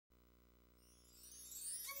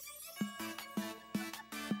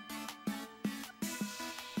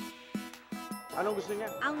Anong gusto niya?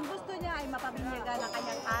 Ang gusto niya ay mapabinyagan ng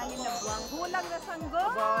kanyang 6 na buwang hulang na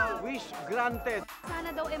sanggol. Wish granted. Sana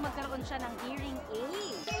daw magkaroon siya ng hearing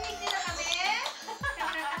aid. Hearing nila kami?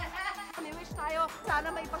 May wish tayo,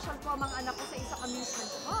 sana may pasyal ko ang mga anak ko sa isang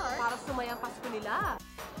amusement park para sumayang Pasko nila.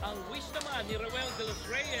 Ang wish naman ni Roel de los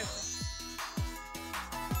Reyes.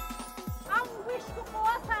 Ang wish ko po,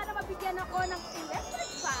 sana mabigyan ako ng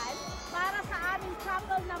electric fan para sa aming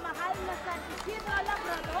chapel na mahal na San Isidro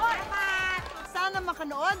Labrador. Sana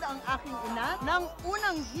makanood ang aking ina ng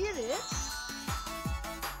Unang Hirit.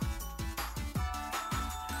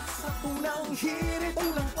 Sa Unang Hirit,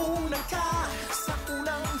 unang-unang ka. Sa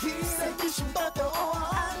Unang Hirit, servisyong totoo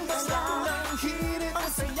ang ganda. Sa Unang Hirit,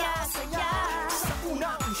 ang saya-saya. Sa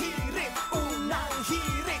Unang Hirit, Unang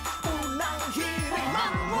Hirit, Unang Hirit,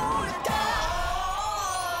 mangulit ka!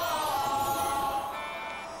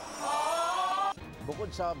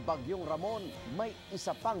 Bukod sa Bagyong Ramon, may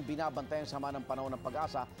isa pang binabantayan sama ng panahon ng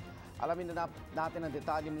PAGASA. Alamin na natin ang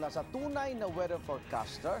detalye mula sa tunay na weather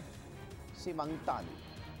forecaster, si Mang Tan.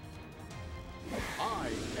 I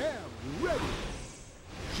am ready!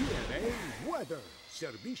 GMA Weather,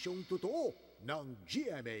 serbisyong totoo ng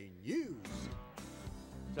GMA News.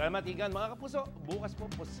 Salamat Igan. Mga kapuso, bukas po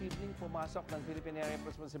posibleng pumasok ng Philippine Area of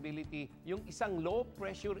Responsibility yung isang low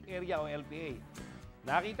pressure area o LPA.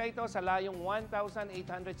 Nakita ito sa layong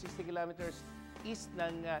 1,860 kilometers east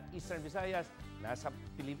ng Eastern Visayas.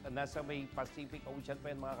 Nasa may Pacific Ocean pa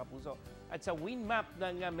yan mga kapuso. At sa wind map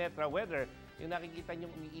ng Metra Weather, yung nakikita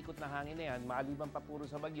niyong umiikot na hangin na yan, maliban pa puro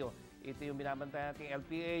sa bagyo, ito yung binabantayan natin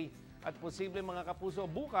LPA. At posible mga kapuso,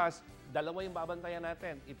 bukas, dalawa yung babantayan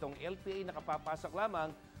natin. Itong LPA na kapapasok lamang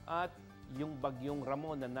at yung Bagyong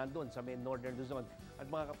Ramon na nandun sa may Northern Luzon. At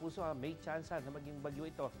mga kapuso, may chance na maging bagyo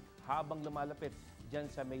ito habang lumalapit dyan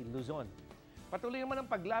sa may Luzon. Patuloy naman ang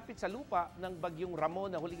paglapit sa lupa ng Bagyong Ramon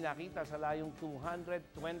na huling nakita sa layong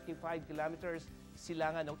 225 kilometers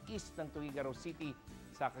silangan ng east ng Tuguegarao City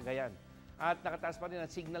sa Cagayan. At nakataas pa rin ang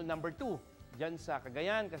signal number 2 dyan sa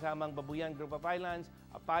Cagayan, kasamang Babuyan Group of Islands,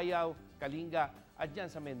 Apayao, Kalinga, at dyan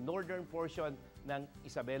sa may northern portion ng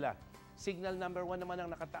Isabela. Signal number 1 naman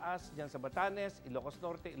ang nakataas dyan sa Batanes, Ilocos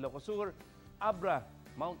Norte, Ilocos Sur, Abra,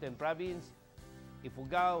 Mountain Province,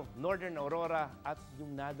 Ifugao, Northern Aurora at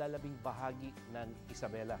yung nadalabing bahagi ng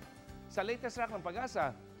Isabela. Sa latest track ng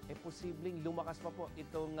PAGASA, posibleng lumakas pa po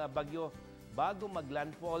itong bagyo bago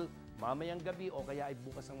mag-landfall mamayang gabi o kaya ay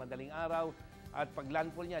bukas ng madaling araw. At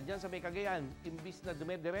pag-landfall niya dyan sa may Cagayan, imbis na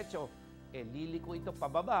dumidiretso, liliko ito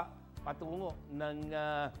pababa patungo ng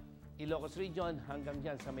Ilocos Region hanggang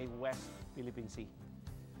dyan sa may West Philippine Sea.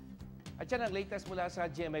 At yan ang latest mula sa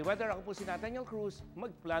GMA Weather. Ako po si Nathaniel Cruz,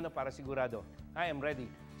 magplano para sigurado. I am ready.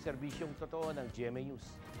 Serbisyong totoo ng GMA News.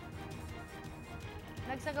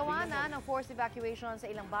 Nagsagawa na ng forced evacuation sa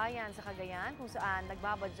ilang bayan sa Cagayan kung saan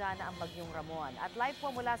nagbabadya na ang Bagyong Ramon. At live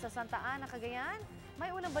po mula sa Santa Ana, Cagayan,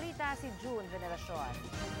 may unang balita si June Veneracion.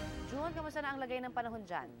 June, kamusta na ang lagay ng panahon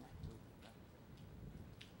dyan?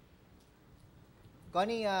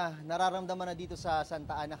 Connie, nararamdaman na dito sa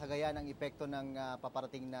Santa Ana, Cagayan ang epekto ng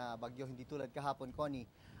paparating na bagyo. Hindi tulad kahapon, Connie,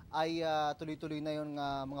 ay tuloy-tuloy na yung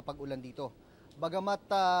mga pag-ulan dito. Bagamat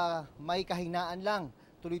may kahinaan lang,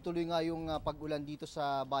 tuloy-tuloy nga yung pag-ulan dito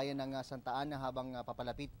sa bayan ng Santa Ana habang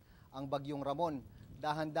papalapit ang Bagyong Ramon.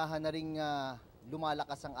 Dahan-dahan na ring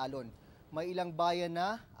lumalakas ang alon. May ilang bayan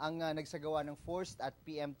na ang nagsagawa ng forced at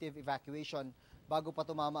preemptive evacuation bago pa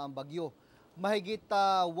tumama ang bagyo. Mahigit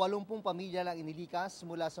 80 pamilya lang inilikas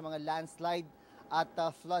mula sa mga landslide at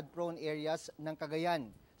flood-prone areas ng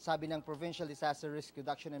Cagayan, sabi ng Provincial Disaster Risk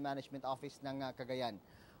Reduction and Management Office ng Cagayan.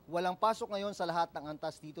 Walang pasok ngayon sa lahat ng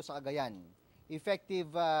antas dito sa Cagayan.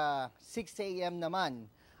 Effective 6 a.m.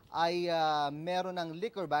 naman ay meron ng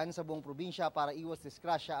liquor ban sa buong probinsya para iwas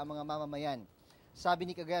disgrasya ang mga mamamayan. Sabi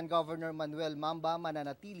ni Cagayan Governor Manuel Mamba,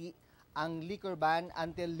 mananatili ang liquor ban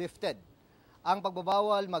until lifted. Ang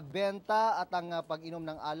pagbabawal magbenta at ang pag-inom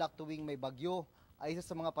ng alak tuwing may bagyo ay isa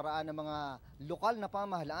sa mga paraan ng mga lokal na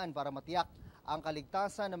pamahalaan para matiyak ang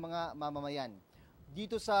kaligtasan ng mga mamamayan.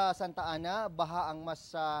 Dito sa Santa Ana, baha ang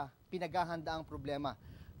mas pinaghahandaang problema.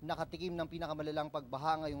 Nakatikim ng pinakamalalang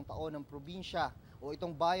pagbaha ngayong taon ng probinsya o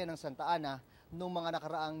itong bayan ng Santa Ana noong mga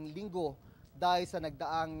nakaraang linggo dahil sa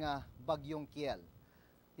nagdaang Bagyong Kiel.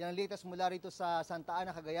 Yan ang latest mula rito sa Santa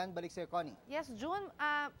Ana, Cagayan. Balik sa'yo, Connie. Yes, June,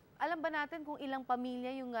 alam ba natin kung ilang pamilya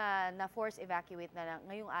yung na-force evacuate na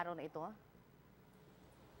ngayong araw na ito?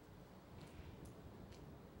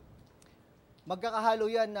 Magkakahalo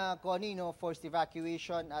yan, Connie, no? Forced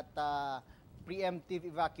evacuation at preemptive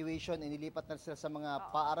evacuation. Inilipat na sila sa mga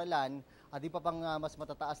paaralan at di pa pang mas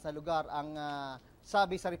matataas na lugar. Ang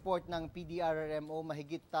sabi sa report ng PDRRMO,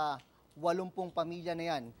 mahigit 80 pamilya na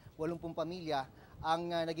yan, 80 pamilya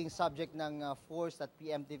ang naging subject ng forced at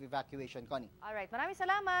preemptive evacuation. Connie. Alright, maraming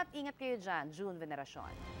salamat. Ingat kayo dyan, June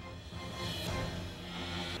Veneracion.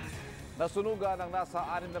 Nasunugan ang nasa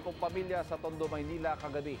 60 pamilya sa Tondo, Maynila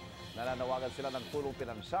kagabi. Nananawagan sila ng tulong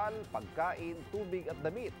pinansyal, pagkain, tubig at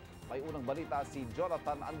damit. May unang balita si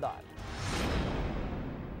Jonathan Andal.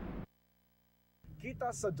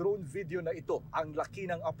 Kita sa drone video na ito ang laki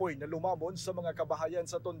ng apoy na lumamon sa mga kabahayan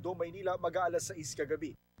sa Tondo, Maynila mag-aalas 6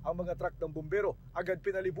 kagabi. Ang mga truck ng bumbero agad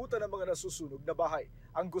pinalibutan ng mga nasusunog na bahay.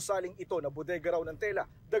 Ang gusaling ito na bodega raw ng tela,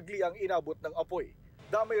 dagli ang inabot ng apoy.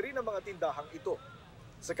 Damay rin ang mga tindahang ito.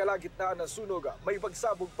 Sa kalagitnaan ng sunog, may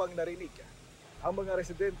pagsabog pang narinig. Ang mga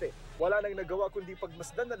residente, wala nang nagawa kundi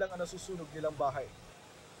pagmasdan na lang ang nasusunog nilang bahay.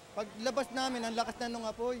 Paglabas namin, ang lakas na nung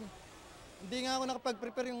apoy. Hindi nga ako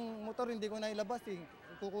nakapag-prepare yung motor, hindi ko nailabas eh.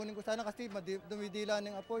 Kukunin ko sana kasi dumidila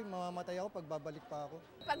ng apoy, mamamatay ako pag babalik pa ako.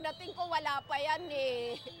 Pagdating ko wala pa yan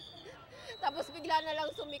eh. Tapos bigla na lang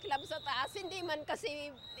sumiklab sa taas. Hindi man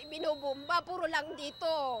kasi binubumba, puro lang dito.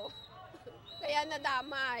 Kaya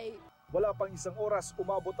nadamay. Wala pang isang oras,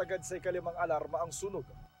 umabot agad sa ikalimang alarma ang sunog.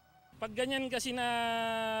 Pag ganyan kasi na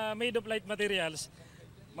made of light materials,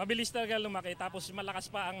 mabilis talaga lumaki tapos malakas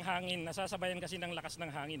pa ang hangin. Nasasabayan kasi ng lakas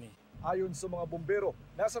ng hangin eh. Ayon sa mga bumbero,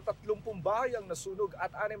 nasa 30 bahay ang nasunog at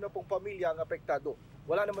 60 pamilya ang apektado.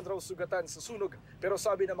 Wala naman raw sugatan sa sunog, pero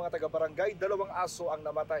sabi ng mga taga-barangay, 2 aso ang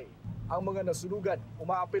namatay. Ang mga nasunugan,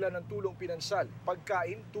 umaapila ng tulong pinansyal,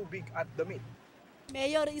 pagkain, tubig at damit.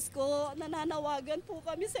 Mayor Isko, nananawagan po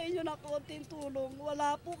kami sa inyo na konting tulong.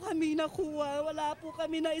 Wala po kami nakuha, wala po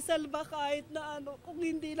kami naisalba kahit na ano, kung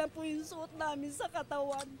hindi lang po yung suot namin sa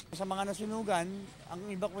katawan. Sa mga nasunugan, ang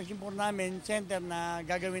evacuation po namin, center na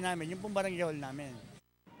gagawin namin, yung pong barangay hall namin.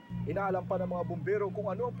 Inaalam pa ng mga bumbero kung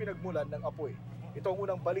ano ang pinagmulan ng apoy. Ito ang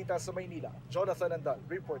unang balita sa Maynila. Jonathan Andal,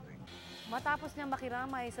 reporting. Matapos niyang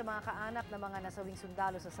makiramay sa mga kaanak ng mga nasawing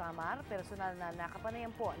sundalo sa Samar, personal na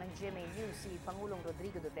nakapanayan po ng GMA News si Pangulong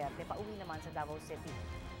Rodrigo Duterte pauwi naman sa Davao City.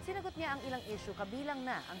 Sinagot niya ang ilang issue kabilang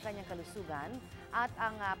na ang kanyang kalusugan at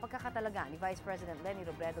ang pagkakatalaga ni Vice President Leni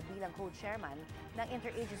Robredo bilang co-chairman ng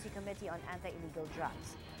Interagency Committee on Anti-Illegal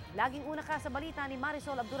Drugs. Laging una ka sa balita ni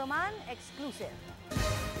Marisol Abduraman, exclusive.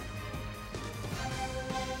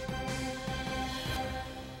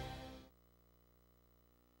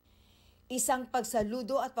 Isang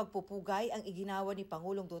pagsaludo at pagpupugay ang iginawa ni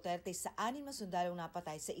Pangulong Duterte sa 6 na sundalong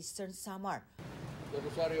napatay sa Eastern Samar.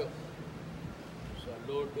 Rosario,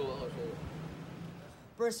 saludo ako sa iyo.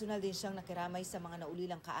 Personal din siyang nakiramay sa mga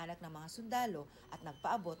naulilang kaanak ng mga sundalo at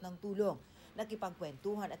nagpaabot ng tulong.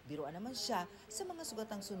 Nakipagkwentuhan at biruan naman siya sa mga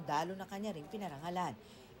sugatang sundalo na kanya ring pinarangalan.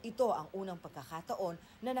 Ito ang unang pagkakataon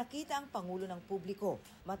na nakita ang Pangulo ng publiko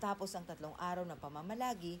matapos ang 3 araw ng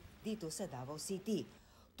pamamalagi dito sa Davao City.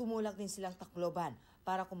 Tumulak din silang Tacloban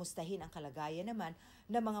para kumustahin ang kalagayan naman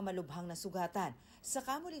ng mga malubhang nasugatan.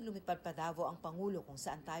 Saka muling lumipad pa Davao ang Pangulo kung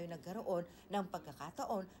saan tayo nagkaroon ng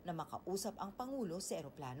pagkakataon na makausap ang Pangulo sa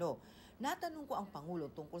eroplano. Natanong ko ang Pangulo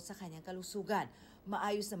tungkol sa kanyang kalusugan.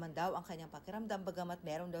 Maayos naman daw ang kanyang pakiramdam bagamat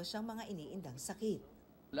meron daw siyang mga iniindang sakit.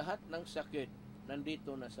 Lahat ng sakit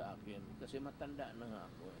nandito na sa akin kasi matanda na nga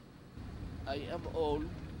ako. I am old.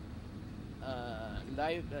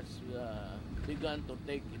 Life has begun to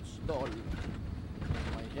take its toll on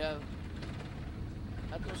my health.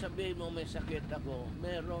 At kung sabihin mo may sakit ako,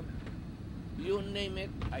 meron. You name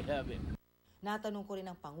it, I have it. Natanong ko rin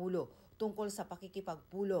ang Pangulo tungkol sa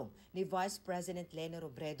pakikipagpulong ni Vice President Leni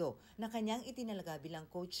Robredo na kanyang itinalaga bilang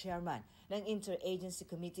co-chairman ng Interagency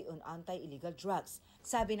Committee on Anti-Illegal Drugs.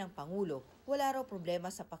 Sabi ng Pangulo, wala raw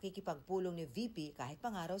problema sa pakikipagpulong ni VP kahit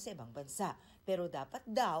pangaraw sa ibang bansa. Pero dapat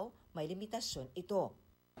daw may limitasyon ito.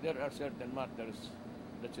 There are certain matters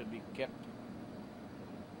that should be kept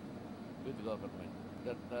with the government.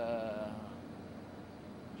 That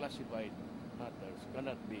classified matters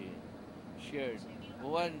cannot be shared.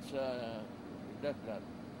 Once that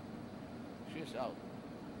she's out,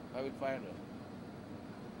 I will fire her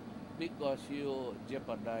because you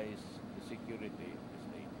jeopardize the security of the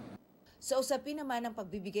state. Sa usapin naman ng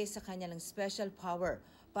pagbibigay sa kanya ng special power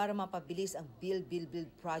para mapabilis ang build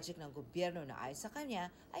project ng gobyerno na ayon sa kanya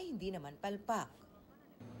ay hindi naman palpak.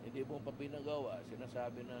 Hindi mo pa pinagawa,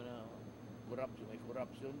 sinasabi na corruption, may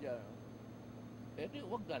corruption dyan. Eh di,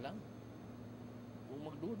 huwag na lang. Kung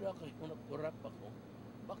magduda kayo kung nag-corrupt ako,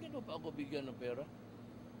 bakit mo pa ako bigyan ng pera?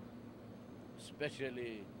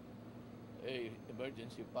 Especially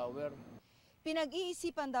emergency power.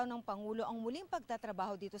 Pinag-iisipan daw ng Pangulo ang muling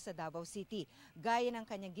pagtatrabaho dito sa Davao City, gaya ng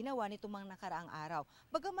kanyang ginawa nitong mga nakaraang araw.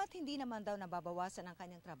 Bagamat hindi naman daw nababawasan ang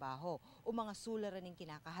kanyang trabaho o mga suliraning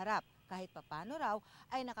kinakaharap, kahit papano raw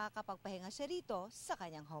ay nakakapagpahinga siya rito sa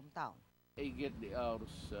kanyang hometown. I get the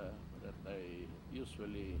hours that I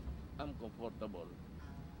usually am comfortable.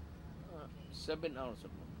 7 hours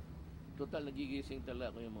ako. Total nagigising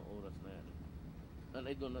talaga ako yung mga oras na yan. And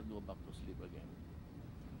I do not go back to sleep again.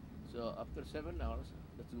 So after 7 hours,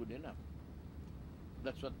 that's good enough.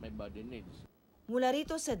 That's what my body needs. Mula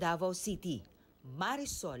rito sa Davao City,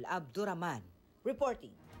 Marisol Abduraman,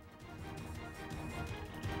 reporting.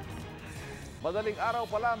 Madaling araw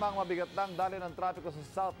pa lamang, mabigat lang dali ng trapiko sa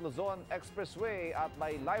South Luzon Expressway at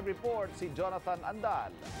may live report si Jonathan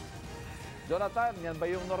Andal. Jonathan, yan ba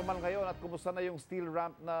yung normal ngayon at kumusta na yung steel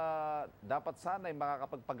ramp na dapat sana'y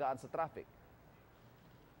makakapagpagaan sa traffic?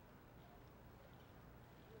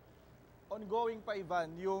 Ongoing pa,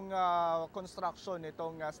 Ivan, yung construction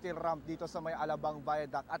nitong steel ramp dito sa may Alabang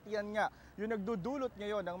Viaduct. At yan nga, yung nagdudulot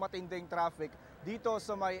ngayon ng matinding traffic dito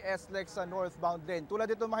sa may SLEX sa northbound lane. Tulad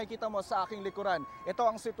dito makikita mo sa aking likuran. Ito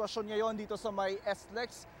ang sitwasyon ngayon dito sa may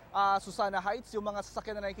SLEX, Susana Heights. Yung mga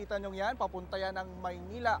sasakyan na nakikita nyo yan, papunta yan ng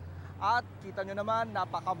Maynila. At kita nyo naman,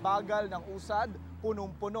 napakabagal ng usad,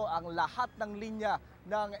 punong-puno ang lahat ng linya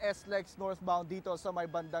ng SLEX northbound dito sa may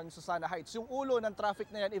bandang Susana Heights. Yung ulo ng traffic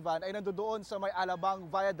na yan, Ivan, ay nandoon sa may Alabang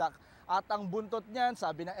Viaduct at ang buntot niyan,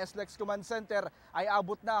 sabi ng SLEX Command Center, ay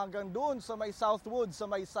abot na hanggang doon sa may Southwood, sa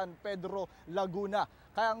may San Pedro, Laguna.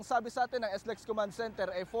 Kaya ang sabi sa atin ng SLEX Command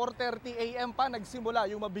Center, 4:30 AM pa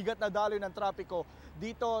nagsimula yung mabigat na daloy ng trapiko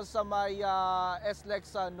dito sa may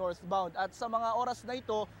SLEX northbound. At sa mga oras na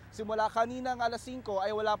ito, simula kaninang alas 5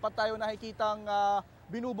 ay wala pa tayo nakikitang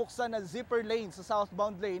binubuksan na zipper lane sa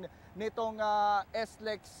southbound lane nitong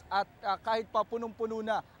SLEX at kahit pa punong-puno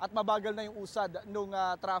na at mabagal na yung usad ng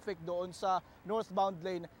traffic doon sa northbound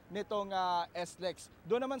lane nitong SLEX.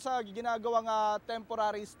 Doon naman sa ginagawang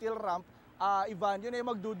temporary steel ramp, Ivan, yun ay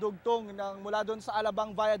magdudugtong mula doon sa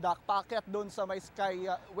Alabang Viaduct, paakyat doon sa may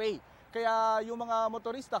Skyway. Kaya yung mga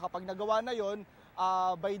motorista kapag nagawa na yon,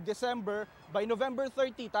 by November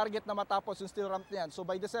 30, target na matapos yung steel ramp na yan. So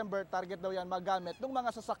by December, target daw yan magamit ng mga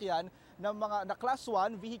sasakyan ng mga na class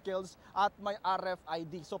 1 vehicles at may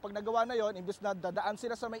RFID. So pag nagawa na yon, imbes na dadaan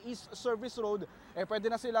sila sa may East Service Road, pwede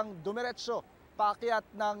na silang dumiretso paakyat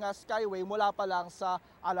ng Skyway mula pa lang sa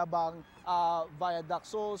Alabang Viaduct.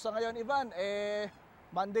 So sa ngayon, Ivan,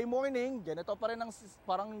 Monday morning, ganito pa rin ang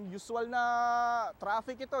parang usual na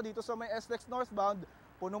traffic ito dito sa may SLEX northbound.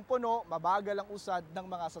 Punong-puno, mabagal ang usad ng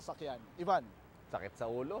mga sasakyan. Ivan. Sakit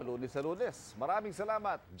sa ulo, Lunes sa Lunes. Maraming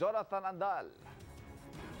salamat, Jonathan Andal.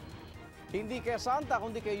 Hindi kay Santa,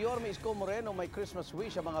 kundi kay Yorme Isko Moreno may Christmas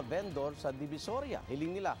wish ang mga vendor sa Divisoria.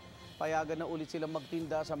 Hiling nila, payagan na ulit silang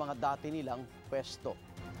magtinda sa mga dati nilang pwesto.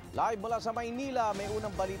 Live mula sa Maynila, may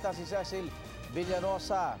unang balita si Cecil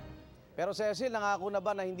Villarosa. Pero Cecil, nangako na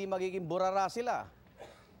ba na hindi magiging burara sila?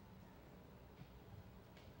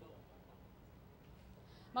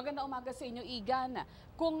 Magandang umaga sa inyo, Igan.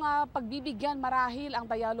 Kung pagbibigyan marahil ang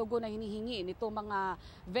dialogo na hinihingi nito mga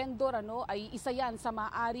vendor, ay isa yan sa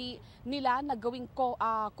maaari nila na gawing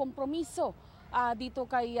kompromiso dito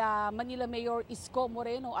kay Manila Mayor Isko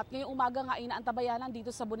Moreno. At ngayong umaga nga inaantabayanan dito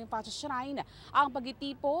sa Bonifacio Shrine ang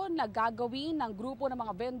pagtitipon na gagawin ng grupo ng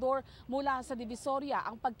mga vendor mula sa Divisoria.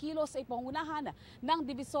 Ang pagkilos ay pangunahan ng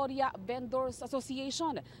Divisoria Vendors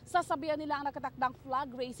Association. Sasabayan nila ang nakatakdang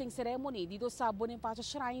flag raising ceremony dito sa Bonifacio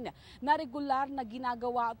Shrine na regular na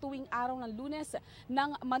ginagawa tuwing araw ng Lunes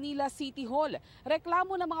ng Manila City Hall.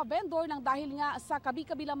 Reklamo ng mga vendor nang dahil nga sa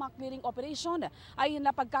kabi-kabilang mga clearing operation ay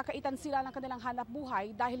napagkakaitan sila ng kanilang hanap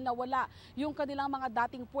buhay dahil nawala yung kanilang mga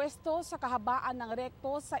dating pwesto sa kahabaan ng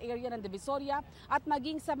rekto sa area ng Divisoria at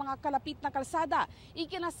maging sa mga kalapit na kalsada.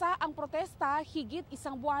 Ikinasa ang protesta higit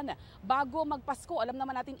isang buwan bago magpasko. Alam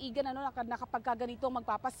naman natin, Igan, na kapag ganito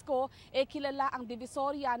magpapasko, kilala ang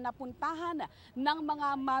Divisoria na puntahan ng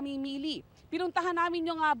mga mamimili. Pinuntahan namin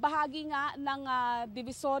yung bahagi nga ng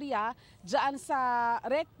Divisoria dyan sa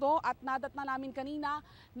rekto at nadat na namin kanina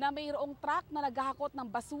na mayroong truck na naghahakot ng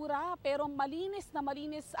basura pero malinis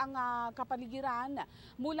ang kapaligiran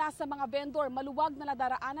mula sa mga vendor. Maluwag na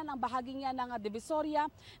nadaraanan ang bahagi niya ng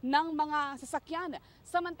Divisoria ng mga sasakyan.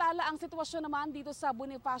 Samantala, ang sitwasyon naman dito sa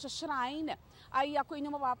Bonifacio Shrine ay kung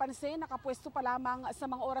inyong mapapansin, nakapwesto pa lamang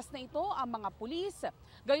sa mga oras na ito ang mga pulis,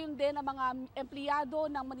 gayon din ang mga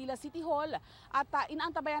empleyado ng Manila City Hall at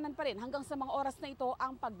inaantabayanan pa rin hanggang sa mga oras na ito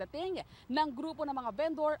ang pagdating ng grupo ng mga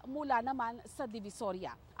vendor mula naman sa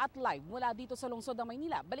Divisoria. At live mula dito sa lungsod ng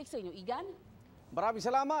Maynila, balik sa inyo, Igan. Maraming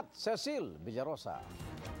salamat, Cecil Villarosa.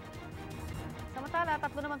 Samantala,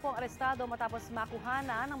 3 naman po ang arestado matapos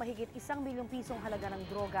makuhana ng mahigit 1 milyong pisong halaga ng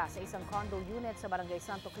droga sa isang condo unit sa Barangay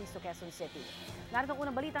Santo Cristo, Quezon City. Narito ang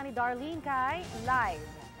unang balita ni Darlene Kai, live.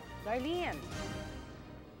 Darlene.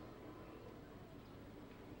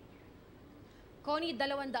 Connie,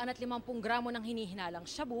 250 gramo ng hinihinalang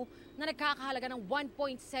shabu na nagkakahalaga ng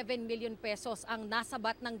 1.7 million pesos ang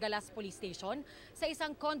nasabat ng Galas Police Station sa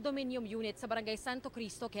isang condominium unit sa Barangay Santo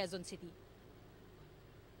Cristo, Quezon City.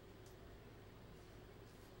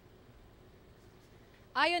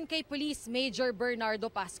 Ayon kay Police Major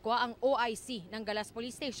Bernardo Pascua, ang OIC ng Galas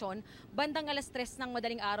Police Station, bandang alas 3 ng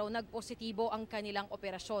madaling araw nagpositibo ang kanilang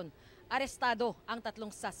operasyon. Arestado ang 3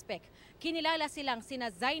 suspect. Kinilala silang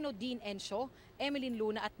sina Zainuddin Ensyo, Emeline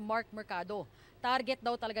Luna at Mark Mercado. Target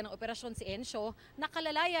daw talaga ng operasyon si Ensyo,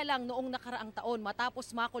 nakalalaya lang noong nakaraang taon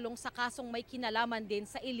matapos makulong sa kasong may kinalaman din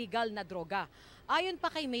sa illegal na droga. Ayon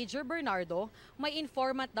pa kay Major Bernardo, may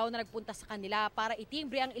informant daw na nagpunta sa kanila para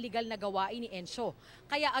itimbre ang illegal na gawain ni Ensyo.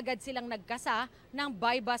 Kaya agad silang nagkasa ng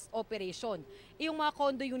buy-bust operation. Yung mga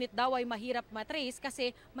condo unit daw ay mahirap matrace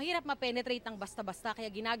kasi mahirap ma-penetrate ng basta-basta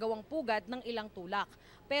kaya ginagawang pugad ng ilang tulak.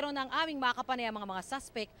 Pero nang aming makapanay ang mga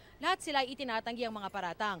suspect, lahat sila ay itinatanggi ang mga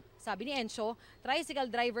paratang. Sabi ni Ensyo,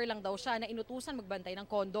 tricycle driver lang daw siya na inutusan magbantay ng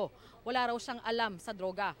kondo. Wala raw siyang alam sa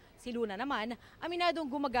droga. Si Luna naman, aminadong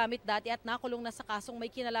gumagamit dati at nakulong na sa kasong may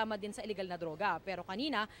kinalaman din sa illegal na droga. Pero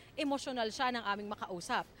kanina, emosyonal siya ng aming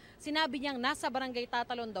makausap. Sinabi niyang nasa barangay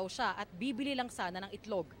tatalon daw siya at bibili lang sana ng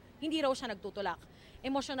itlog. Hindi raw siya nagtutulak.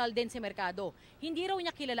 Emosyonal din si Mercado. Hindi raw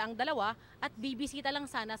niya kilala ang dalawa at bibisita lang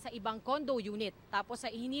sana sa ibang condo unit. Tapos sa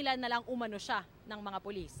hinila na lang umano siya ng mga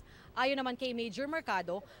pulis. Ayon naman kay Major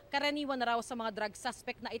Mercado, karaniwan na raw sa mga drug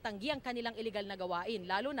suspect na itanggi ang kanilang illegal na gawain,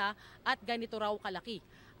 lalo na at ganito raw kalaki.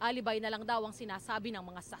 Alibay na lang daw ang sinasabi ng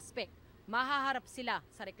mga suspect. Mahaharap sila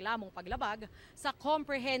sa reklamong paglabag sa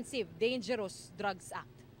Comprehensive Dangerous Drugs Act.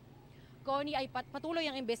 Connie, ay patuloy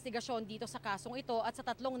ang investigasyon dito sa kasong ito at sa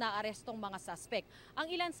 3 naarestong mga suspect.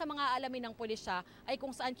 Ang ilan sa mga alamin ng pulisya ay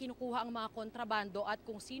kung saan kinukuha ang mga kontrabando at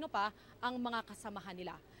kung sino pa ang mga kasamahan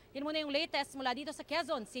nila. Yan muna yung latest mula dito sa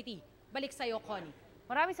Quezon City. Balik sa iyo, Connie.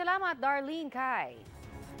 Maraming salamat, Darlene Kai.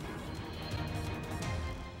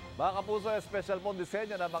 Mga kapuso, special pong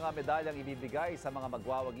disenyo ng mga medalyang ibibigay sa mga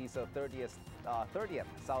magwawagi sa 30th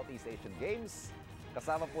Southeast Asian Games.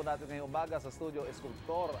 Kasama po natin ngayong umaga sa studio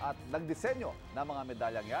eskultor at nagdisenyo ng mga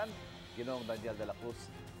medalyang yan, Ginoong Daniel de la Cruz.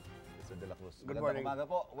 Mr. de la Cruz. Good morning. Umaga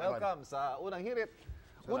po. Welcome sa Unang Hirit.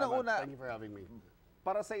 Unang-una, thank you for having me.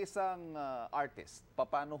 Para sa isang artist,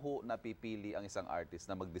 paano ho napipili ang isang artist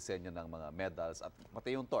na magdisenyo ng mga medals at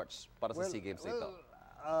pati yung torch para sa SEA Games ito?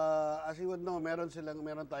 As you would know, meron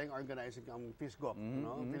tayong organizing ang FISGOP,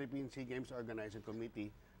 Philippine SEA Games Organizing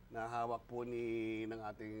Committee, na hawak po ng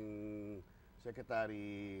ating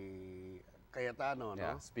Secretary Cayetano,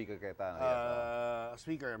 Speaker Cayetano.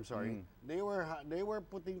 Speaker, I'm sorry. They were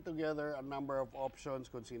putting together a number of options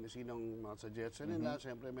kung sino-sinong mga suggestion nila.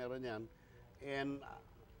 Siyempre meron yan. And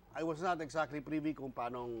I was not exactly privy kung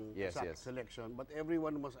paanong exact selection, but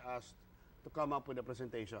everyone was asked to come up with a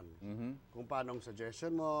presentation. Kung paanong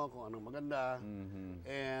suggestion mo, kung anong maganda.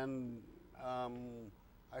 And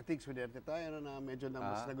I think Duterte tayo na medyo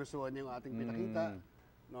mas nagustuhan niya yung ating pinakita.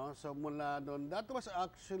 No, so mula doon, that was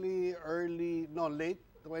actually late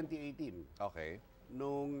 2018. Okay.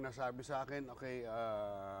 Nung nasabi sa akin, okay,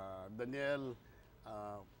 Daniel,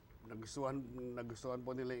 nagustuhan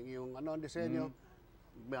po nila yung disenyo,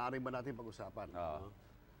 maaari ba natin pag-usapan?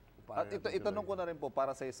 At itanong ko na rin po,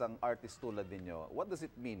 para sa isang artist tulad ninyo, what does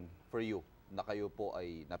it mean for you na kayo po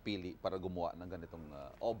ay napili para gumawa ng ganitong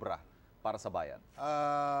obra para sa bayan?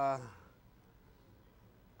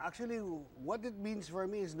 Actually, what it means for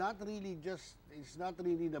me is not really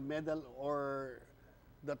the medal or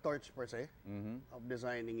the torch per se of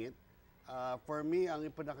designing it. For me, ang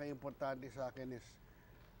pinaka-importante sa akin is,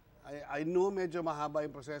 I know medyo mahaba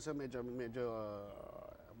yung proseso, medyo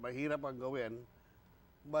mahirap ang gawin,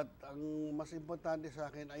 but ang mas importante sa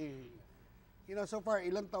akin ay, so far,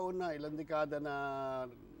 ilang dekada na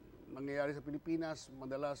nangyayari sa Pilipinas,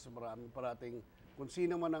 madalas maraming parating kung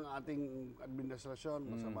sino man ang ating administrasyon,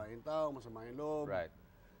 masama yung tao, masama yung loob. Right.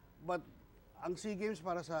 But ang SEA Games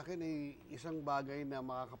para sa akin ay isang bagay na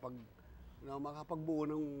makakapagbuo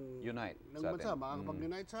ng bansa,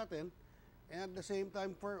 makakapag-unite sa atin. And at the same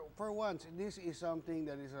time, for once, this is something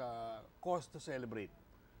that is a cause to celebrate,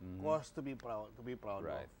 cause to be proud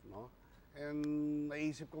of. No? And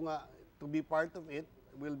naisip ko nga, to be part of it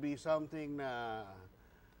will be something na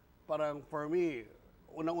parang for me,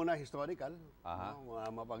 unang-una historical,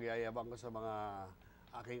 mapagyayabang ko sa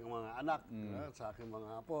aking mga anak, sa aking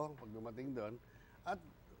mga apo, pag dumating doon. At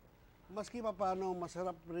maski pa paano,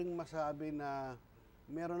 masarap ring masabi na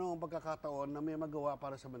meron ng pagkakataon na may magawa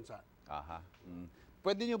para sa bansa. Aha.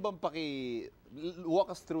 Pwede nyo bang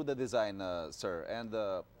walk us through the design, sir? And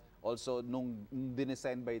also, nung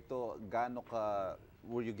dinesign ba ito, gaano ka,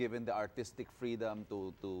 were you given the artistic freedom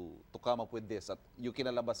to come up with this? At yung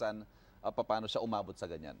kinalabasan, paano siya umabot sa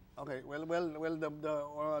ganyan? Okay, well,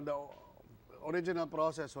 the original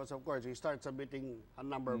process was, of course, you start submitting a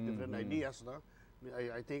number of different ideas, no?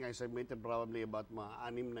 I think I submitted probably about mga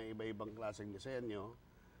 6 na iba-ibang klaseng disenyo.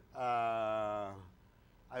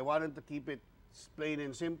 I wanted to keep it plain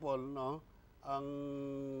and simple, no? Ang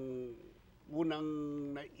unang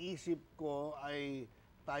naisip ko ay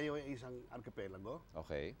tayo ay isang archipelago.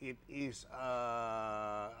 Okay. It is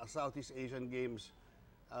a Southeast Asian Games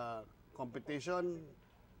competition,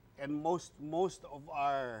 and most of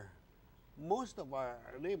our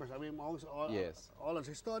neighbors, I mean, all us,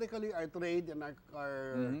 historically, our trade and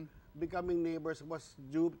our becoming neighbors was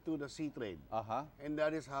due to the sea trade. And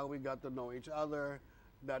that is how we got to know each other.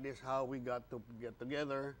 That is how we got to get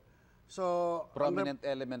together. So, prominent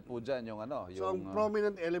element po dyan yung ano? So, ang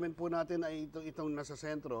prominent element po natin ay itong nasa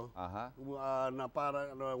sentro, na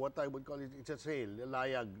para, what I would call it, it's a sail,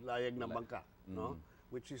 layag na bangka, no?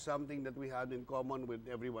 Which is something that we had in common with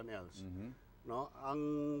everyone else. No,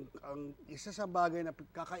 ang isa sa bagay na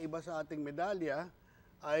kakaiba sa ating medalya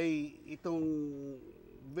ay itong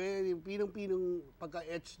very pinong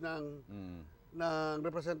pagka-etch ng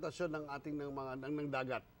representasyon ng ating ng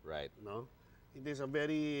dagat. Right. No? It is a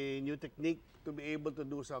very new technique to be able to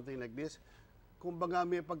do something like this. Kumbaga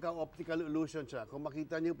may pagka-optical illusion siya. Kung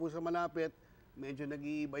makita niyo po sa malapit, medyo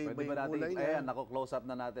nag-iiba-iba yung kulay niya. Ayan, nako-close up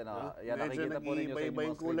na natin. Yan, medyo nag-iiba-iba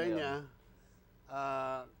yung kulay niya.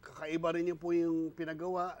 Kakaiba rin yung po yung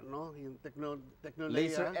pinagawa, no? Yung techno-layer.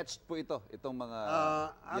 Laser etched po itong mga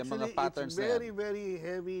yung mga actually, patterns it's very, very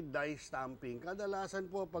heavy dye stamping. Kadalasan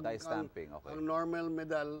po pag ang normal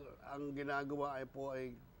medal, ang ginagawa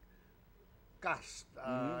ay cast.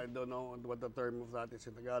 I don't know what the term of that is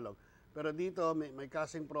in Tagalog. Pero dito, may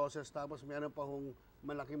casting process, tapos meron pa hong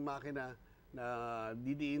malaking makina na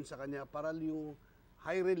didiin sa kanya para yung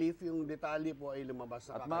high relief, yung detalye po ay lumabas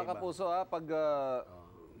na kakaiba. At mga kapuso,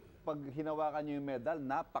 pag hinawakan nyo yung medal,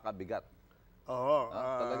 napakabigat. Oo.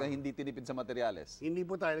 Talaga hindi tinipid sa materyales. Hindi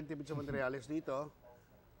po tayo nagtipid sa materyales dito.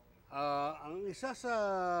 Ang isa sa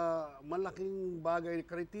malaking bagay,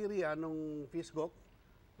 criteria ng FISGOC,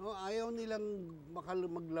 no, ayaw nilang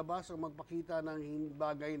maglabas o magpakita ng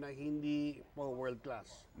bagay na hindi po world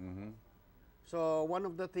class. So, one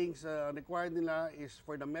of the things required nila is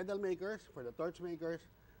for the medal makers, for the torch makers,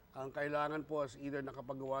 ang kailangan po is either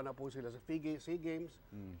nakapagawa na po sila sa SEA Games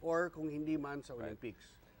or kung hindi man sa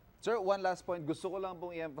Olympics. Sir, one last point. Gusto ko lang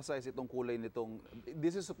pong i-emphasize itong kulay nitong,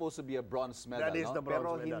 this is supposed to be a bronze medal, That is the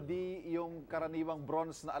bronze medal. Pero hindi yung karaniwang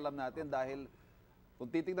bronze na alam natin dahil kung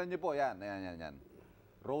titignan niyo po, yan.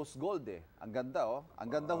 Rose gold Ang ganda Ang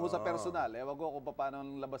ganda ho sa personal. Ewan ko kung paano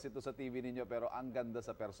labas ito sa TV ninyo pero ang ganda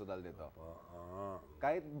sa personal nito.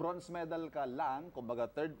 Kahit bronze medal ka lang, kumbaga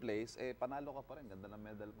third place, panalo ka pa rin. Ganda ng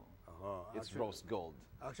medal mo. It's rose gold.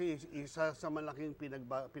 Actually, isa sa malaking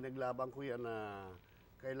pinaglaban ko yan na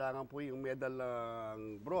kailangan po yung medal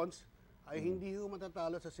ng bronze ay hindi ho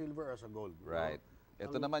matatalo sa silver o sa gold. Right.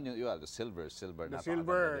 Ito naman yung the silver. The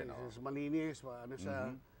silver is malinis. Ano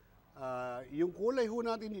siya. Yung kulay ho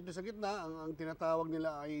natin dito sa gitna, ang tinatawag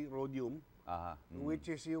nila ay rhodium, which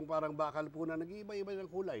is yung parang bakal po na nag-iiba-iba ng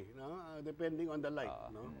kulay, no? Depending on the light.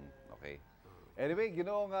 No? Okay. Anyway,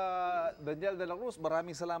 Ginoong Daniel de la Cruz,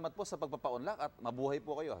 maraming salamat po sa pagpapaunlak at mabuhay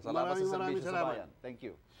po kayo. Salamat sa serbisyo sa bayan. Thank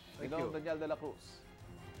you. Ginoong Daniel de la Cruz.